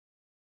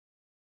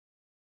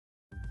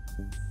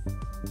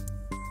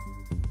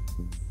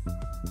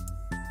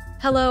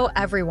Hello,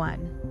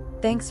 everyone.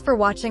 Thanks for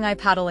watching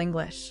iPaddle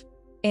English.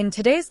 In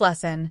today's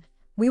lesson,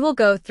 we will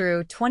go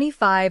through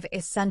 25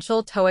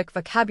 essential TOEIC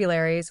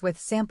vocabularies with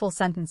sample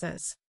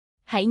sentences.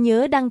 Hãy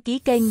nhớ đăng ký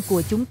kênh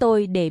của chúng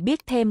tôi để biết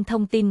thêm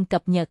thông tin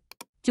cập nhật.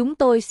 Chúng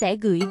tôi sẽ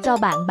gửi cho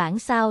bạn bản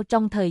sao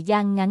trong thời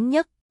gian ngắn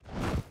nhất.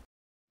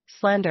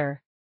 Slender.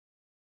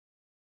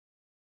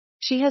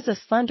 She has a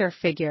slender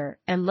figure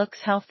and looks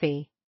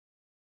healthy.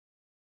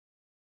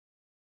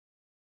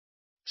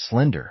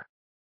 Slender.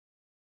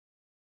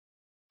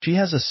 She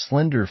has a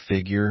slender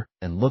figure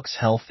and looks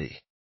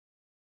healthy.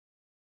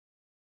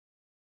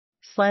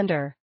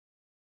 Slender.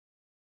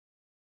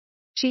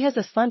 She has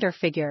a slender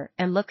figure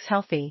and looks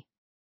healthy.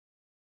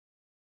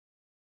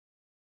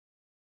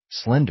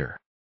 Slender.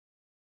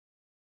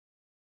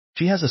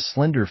 She has a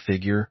slender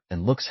figure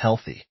and looks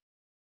healthy.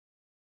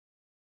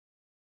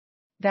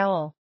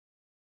 Vowel.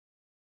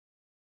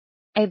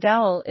 A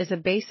vowel is a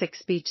basic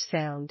speech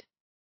sound.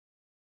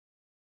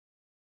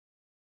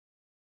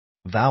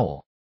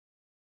 Vowel.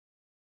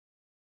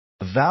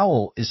 A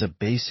vowel is a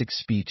basic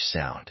speech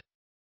sound.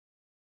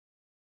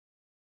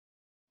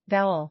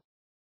 Vowel.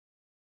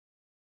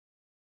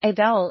 A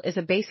vowel is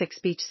a basic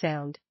speech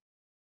sound.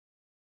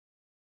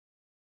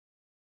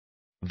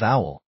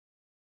 Vowel.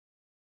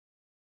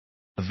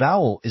 A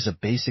vowel is a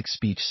basic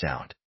speech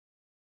sound.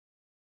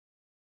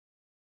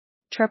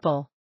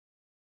 Triple.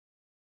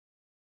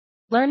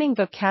 Learning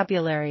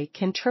vocabulary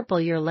can triple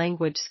your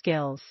language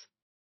skills.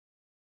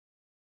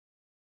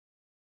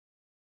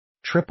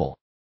 Triple.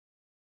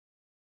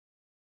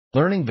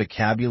 Learning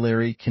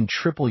vocabulary can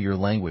triple your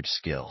language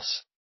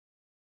skills.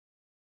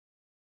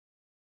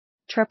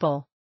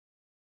 Triple.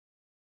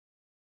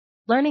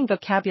 Learning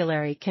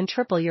vocabulary can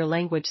triple your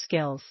language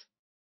skills.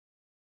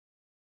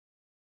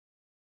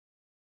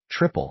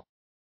 Triple.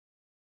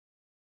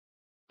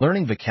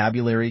 Learning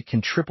vocabulary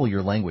can triple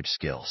your language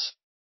skills.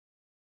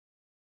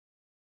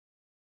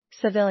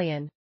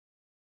 Civilian.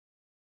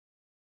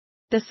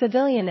 The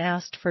civilian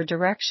asked for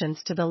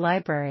directions to the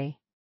library.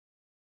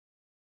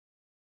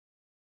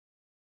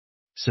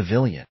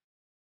 Civilian.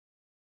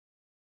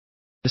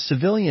 The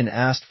civilian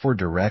asked for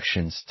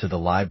directions to the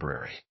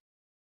library.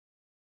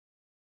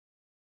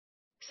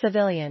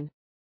 Civilian.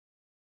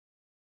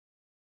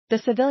 The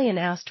civilian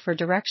asked for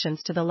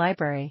directions to the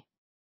library.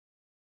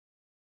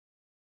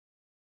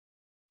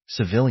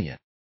 Civilian.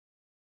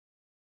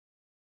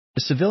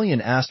 The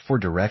civilian asked for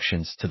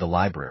directions to the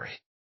library.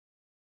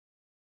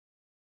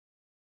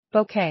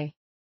 Bouquet.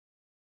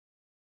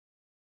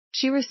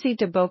 She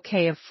received a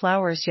bouquet of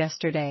flowers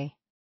yesterday.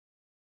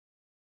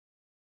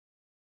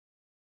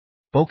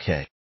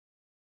 Bouquet.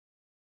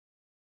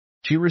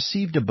 She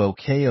received a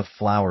bouquet of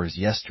flowers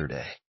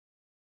yesterday.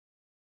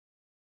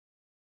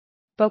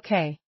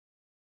 Bouquet.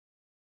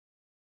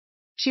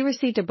 She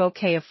received a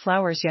bouquet of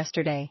flowers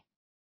yesterday.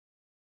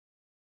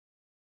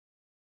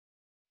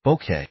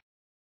 Bouquet.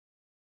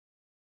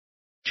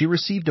 She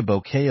received a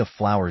bouquet of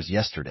flowers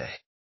yesterday.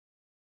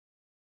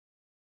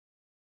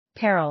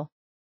 Peril.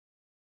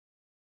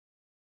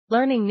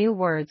 Learning new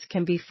words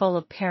can be full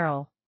of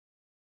peril.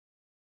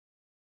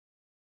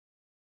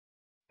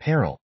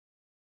 Peril.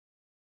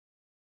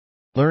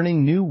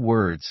 Learning new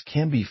words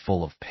can be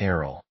full of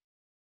peril.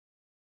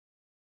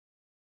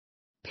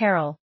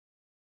 Peril.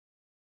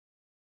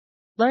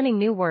 Learning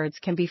new words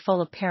can be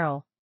full of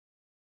peril.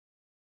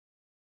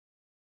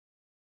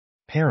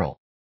 Peril.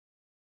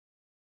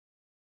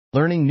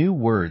 Learning new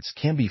words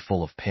can be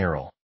full of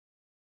peril.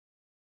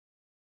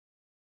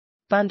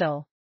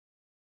 Bundle.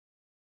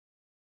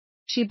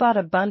 She bought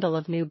a bundle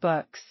of new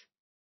books.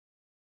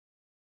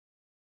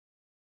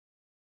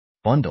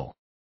 Bundle.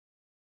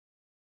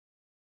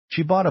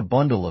 She bought a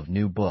bundle of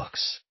new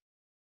books.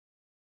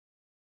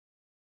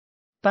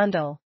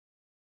 Bundle.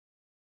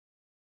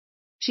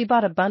 She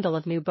bought a bundle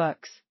of new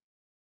books.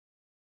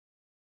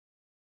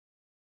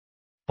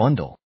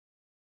 Bundle.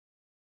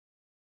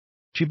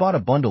 She bought a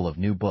bundle of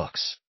new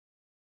books.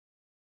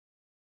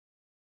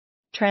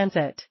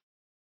 Transit.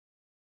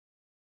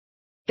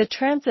 The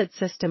transit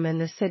system in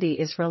the city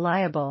is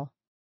reliable.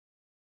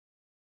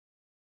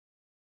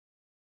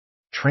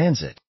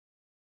 Transit.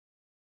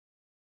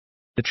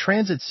 The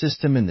transit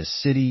system in the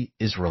city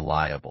is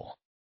reliable.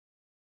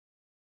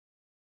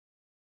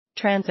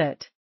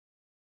 Transit.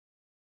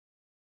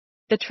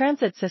 The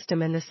transit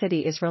system in the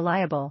city is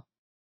reliable.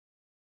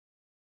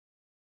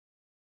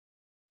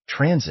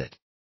 Transit.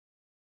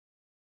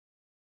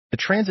 The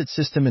transit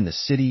system in the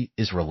city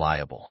is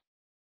reliable.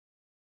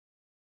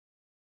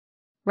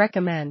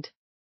 Recommend.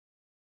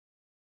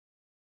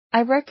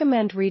 I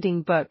recommend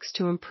reading books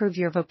to improve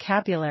your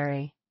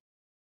vocabulary.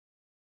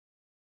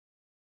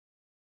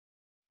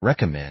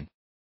 Recommend.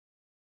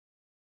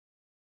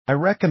 I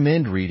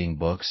recommend reading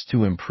books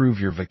to improve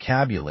your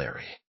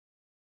vocabulary.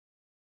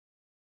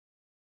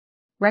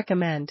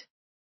 Recommend.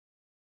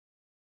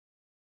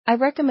 I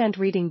recommend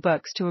reading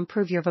books to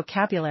improve your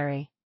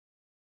vocabulary.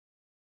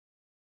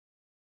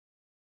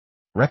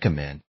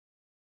 Recommend.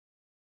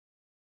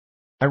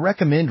 I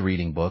recommend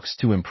reading books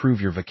to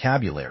improve your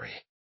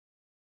vocabulary.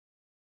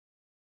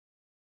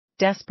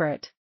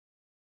 Desperate.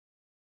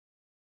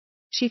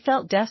 She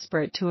felt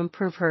desperate to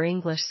improve her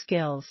English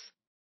skills.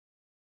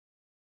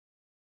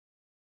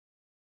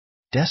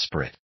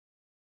 Desperate.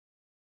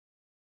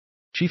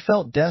 She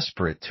felt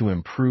desperate to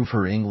improve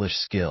her English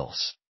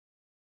skills.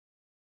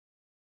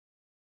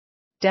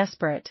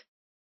 Desperate.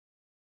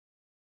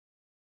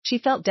 She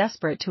felt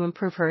desperate to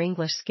improve her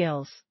English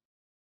skills.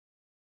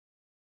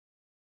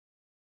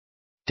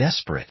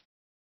 Desperate.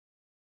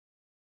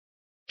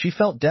 She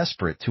felt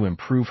desperate to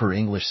improve her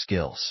English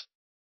skills.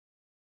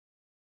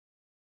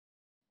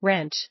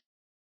 Wrench.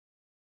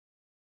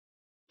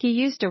 He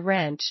used a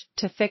wrench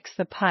to fix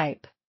the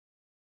pipe.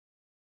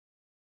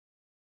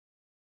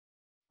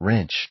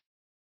 Wrench.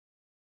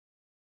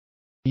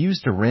 He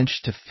used a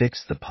wrench to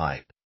fix the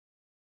pipe.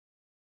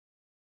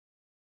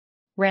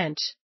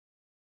 Wrench.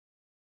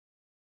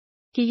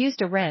 He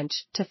used a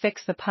wrench to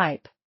fix the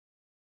pipe.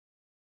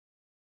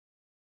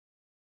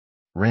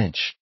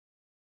 Wrench.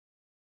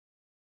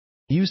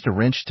 He used a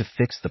wrench to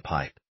fix the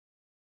pipe.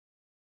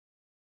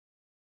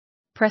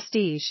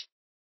 Prestige.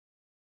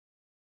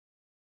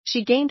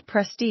 She gained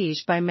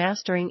prestige by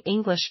mastering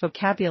English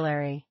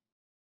vocabulary.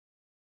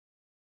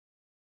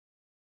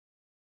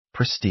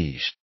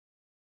 Prestige.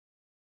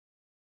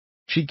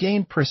 She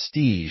gained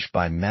prestige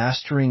by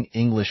mastering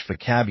English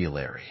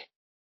vocabulary.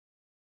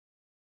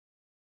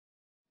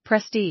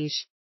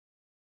 Prestige.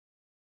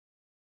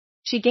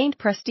 She gained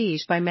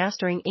prestige by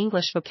mastering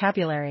English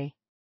vocabulary.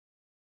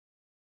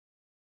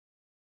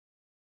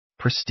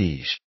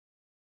 Prestige.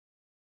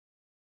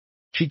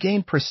 She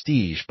gained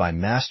prestige by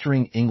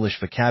mastering English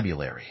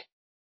vocabulary.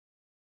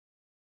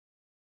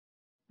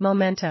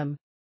 Momentum.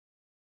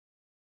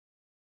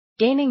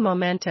 Gaining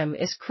momentum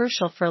is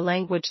crucial for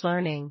language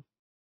learning.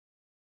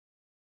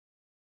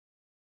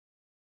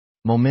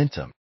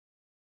 Momentum.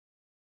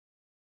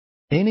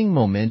 Gaining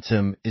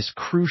momentum is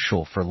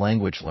crucial for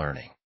language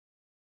learning.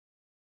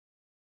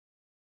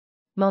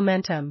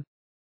 Momentum.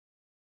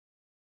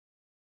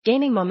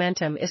 Gaining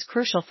momentum is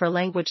crucial for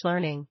language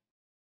learning.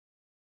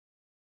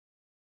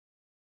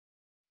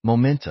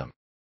 Momentum.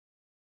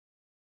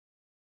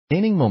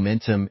 Gaining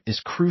momentum is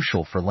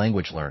crucial for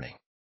language learning.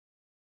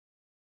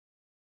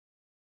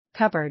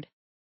 Cupboard.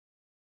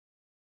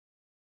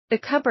 The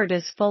cupboard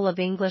is full of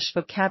English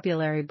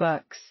vocabulary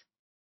books.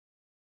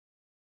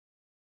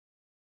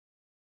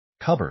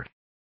 Cupboard.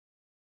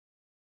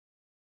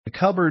 The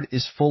cupboard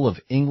is full of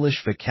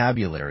English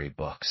vocabulary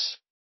books.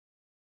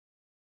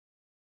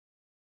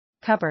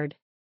 Cupboard.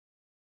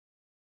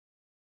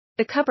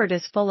 The cupboard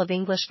is full of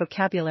English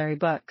vocabulary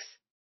books.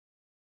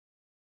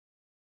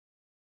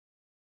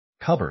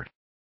 Cupboard.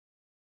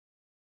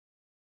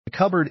 The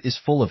cupboard is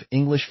full of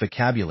English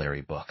vocabulary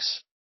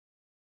books.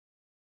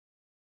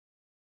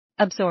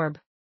 Absorb.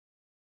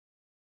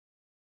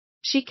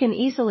 She can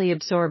easily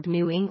absorb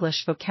new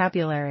English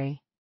vocabulary.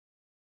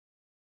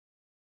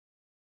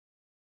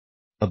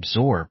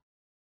 Absorb.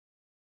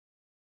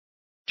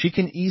 She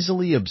can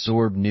easily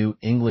absorb new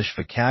English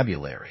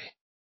vocabulary.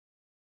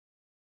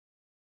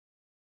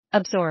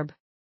 Absorb.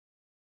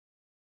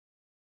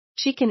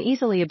 She can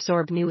easily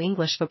absorb new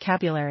English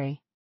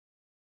vocabulary.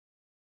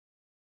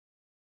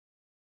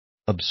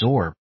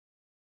 Absorb.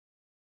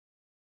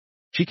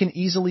 She can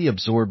easily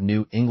absorb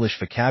new English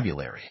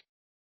vocabulary.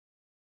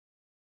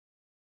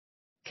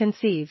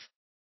 Conceive.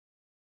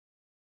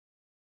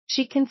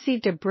 She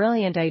conceived a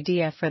brilliant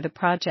idea for the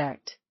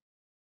project.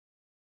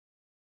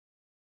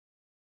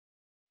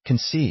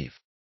 Conceive.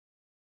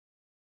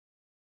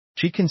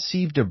 She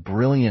conceived a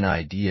brilliant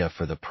idea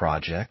for the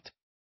project.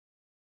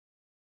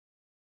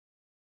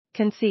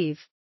 Conceive.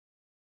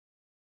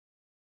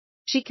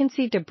 She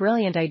conceived a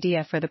brilliant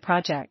idea for the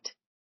project.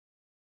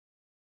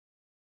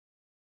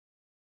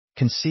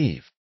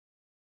 Conceive.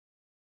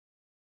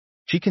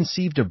 She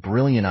conceived a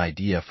brilliant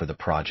idea for the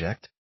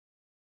project.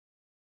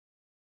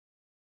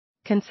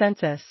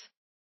 Consensus.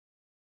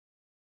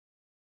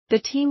 The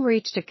team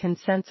reached a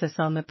consensus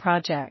on the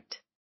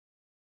project.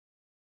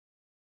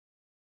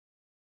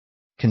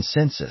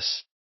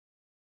 Consensus.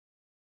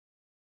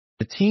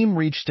 The team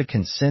reached a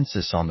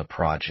consensus on the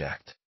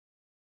project.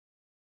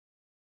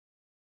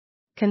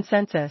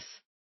 Consensus.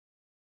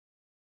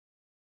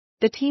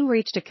 The team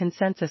reached a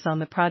consensus on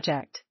the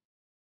project.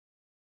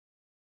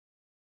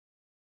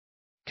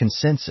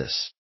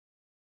 Consensus.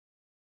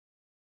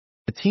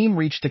 The team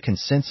reached a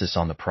consensus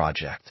on the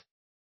project.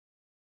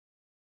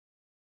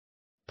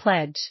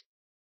 Pledge.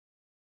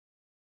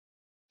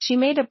 She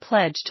made a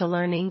pledge to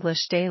learn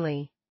English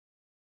daily.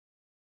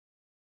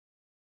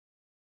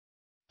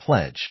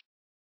 Pledge.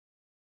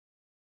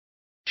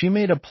 She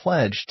made a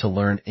pledge to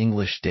learn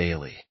English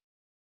daily.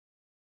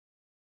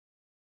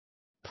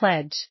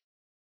 Pledge.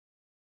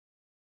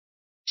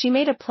 She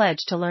made a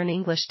pledge to learn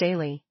English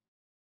daily.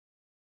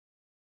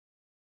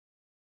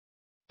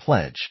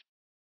 Pledge.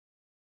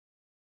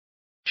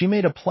 She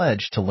made a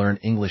pledge to learn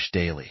English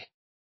daily.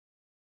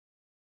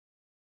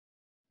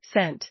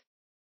 Scent.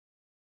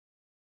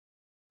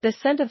 The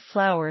scent of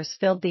flowers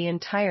filled the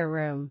entire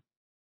room.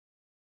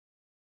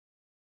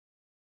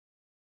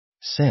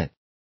 Scent.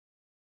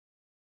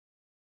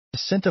 The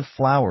scent of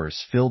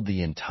flowers filled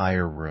the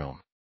entire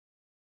room.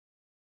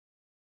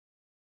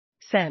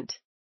 Scent.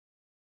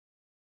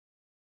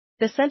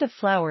 The scent of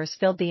flowers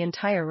filled the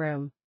entire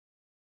room.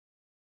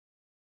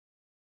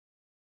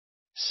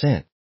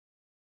 Scent.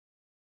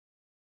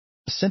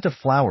 The scent of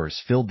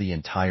flowers filled the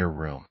entire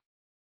room.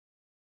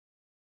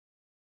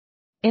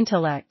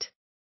 Intellect.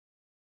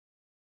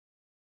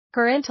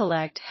 Her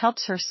intellect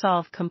helps her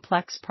solve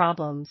complex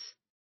problems.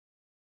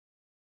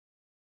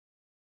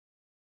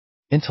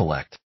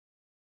 Intellect.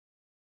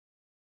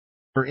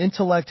 Her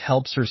intellect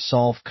helps her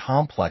solve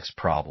complex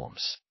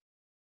problems.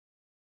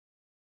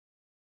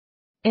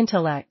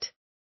 Intellect.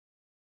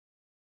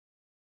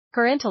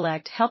 Her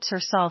intellect helps her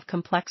solve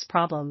complex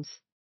problems.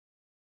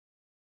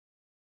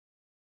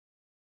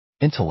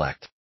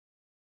 Intellect.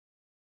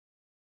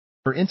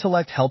 Her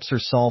intellect helps her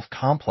solve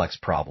complex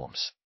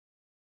problems.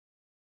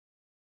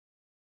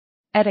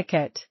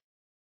 Etiquette.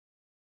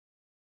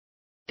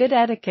 Good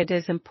etiquette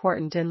is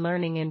important in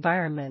learning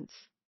environments.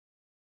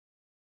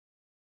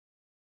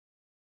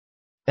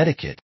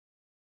 Etiquette.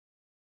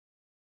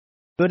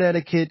 Good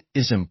etiquette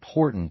is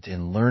important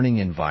in learning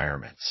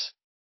environments.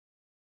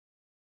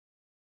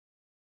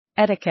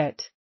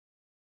 Etiquette.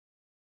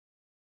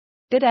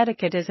 Good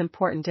etiquette is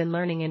important in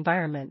learning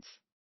environments.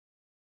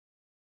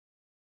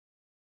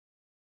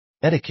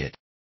 Etiquette.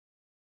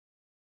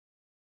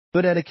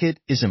 Good etiquette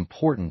is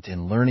important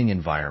in learning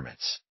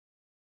environments.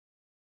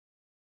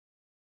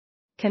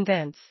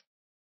 Convince.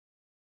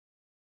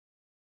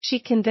 She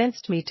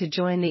convinced me to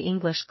join the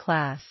English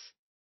class.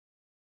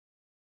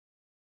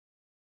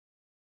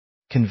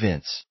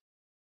 Convince.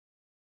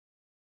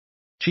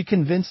 She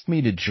convinced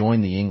me to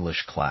join the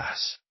English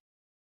class.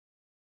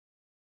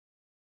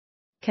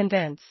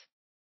 Convince.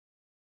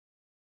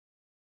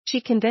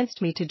 She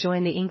convinced me to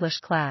join the English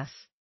class.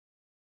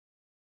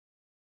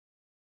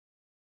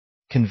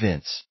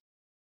 Convince.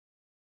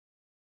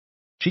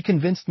 She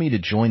convinced me to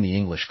join the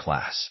English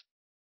class.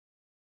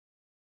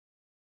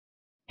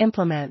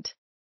 Implement.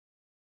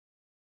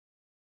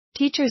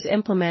 Teachers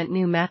implement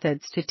new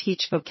methods to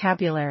teach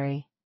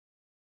vocabulary.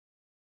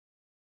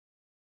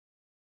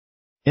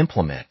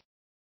 Implement.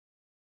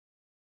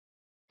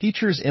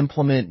 Teachers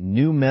implement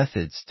new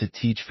methods to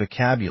teach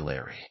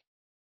vocabulary.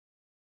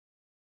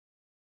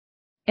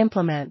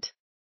 Implement.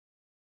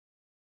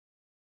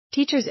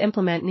 Teachers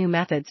implement new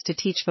methods to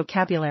teach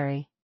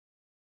vocabulary.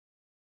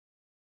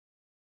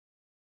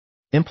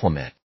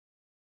 Implement.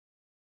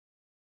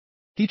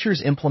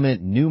 Teachers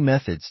implement new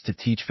methods to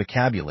teach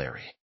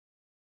vocabulary.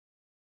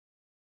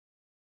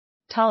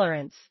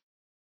 Tolerance.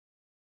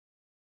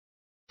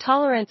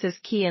 Tolerance is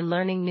key in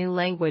learning new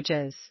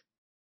languages.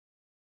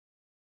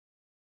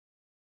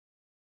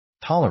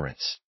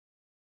 Tolerance.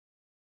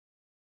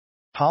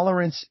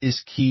 Tolerance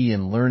is key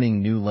in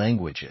learning new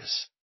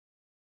languages.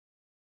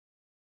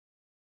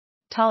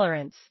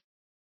 Tolerance.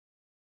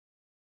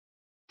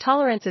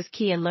 Tolerance is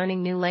key in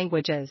learning new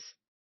languages.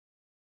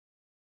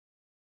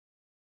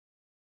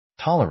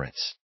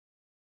 Tolerance.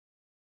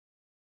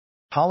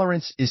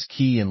 Tolerance is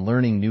key in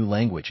learning new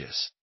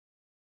languages.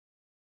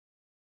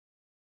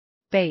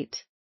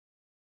 Bait.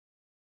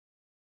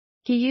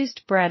 He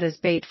used bread as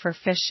bait for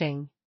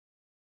fishing.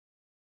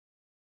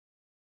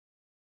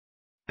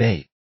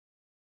 Bait.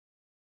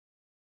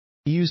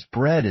 He used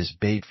bread as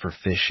bait for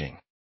fishing.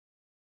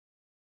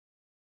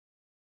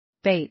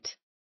 Bait.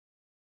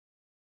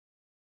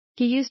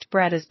 He used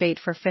bread as bait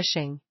for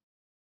fishing.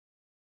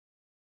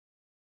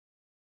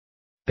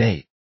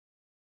 Bait.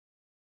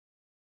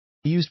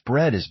 He used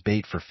bread as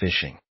bait for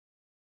fishing.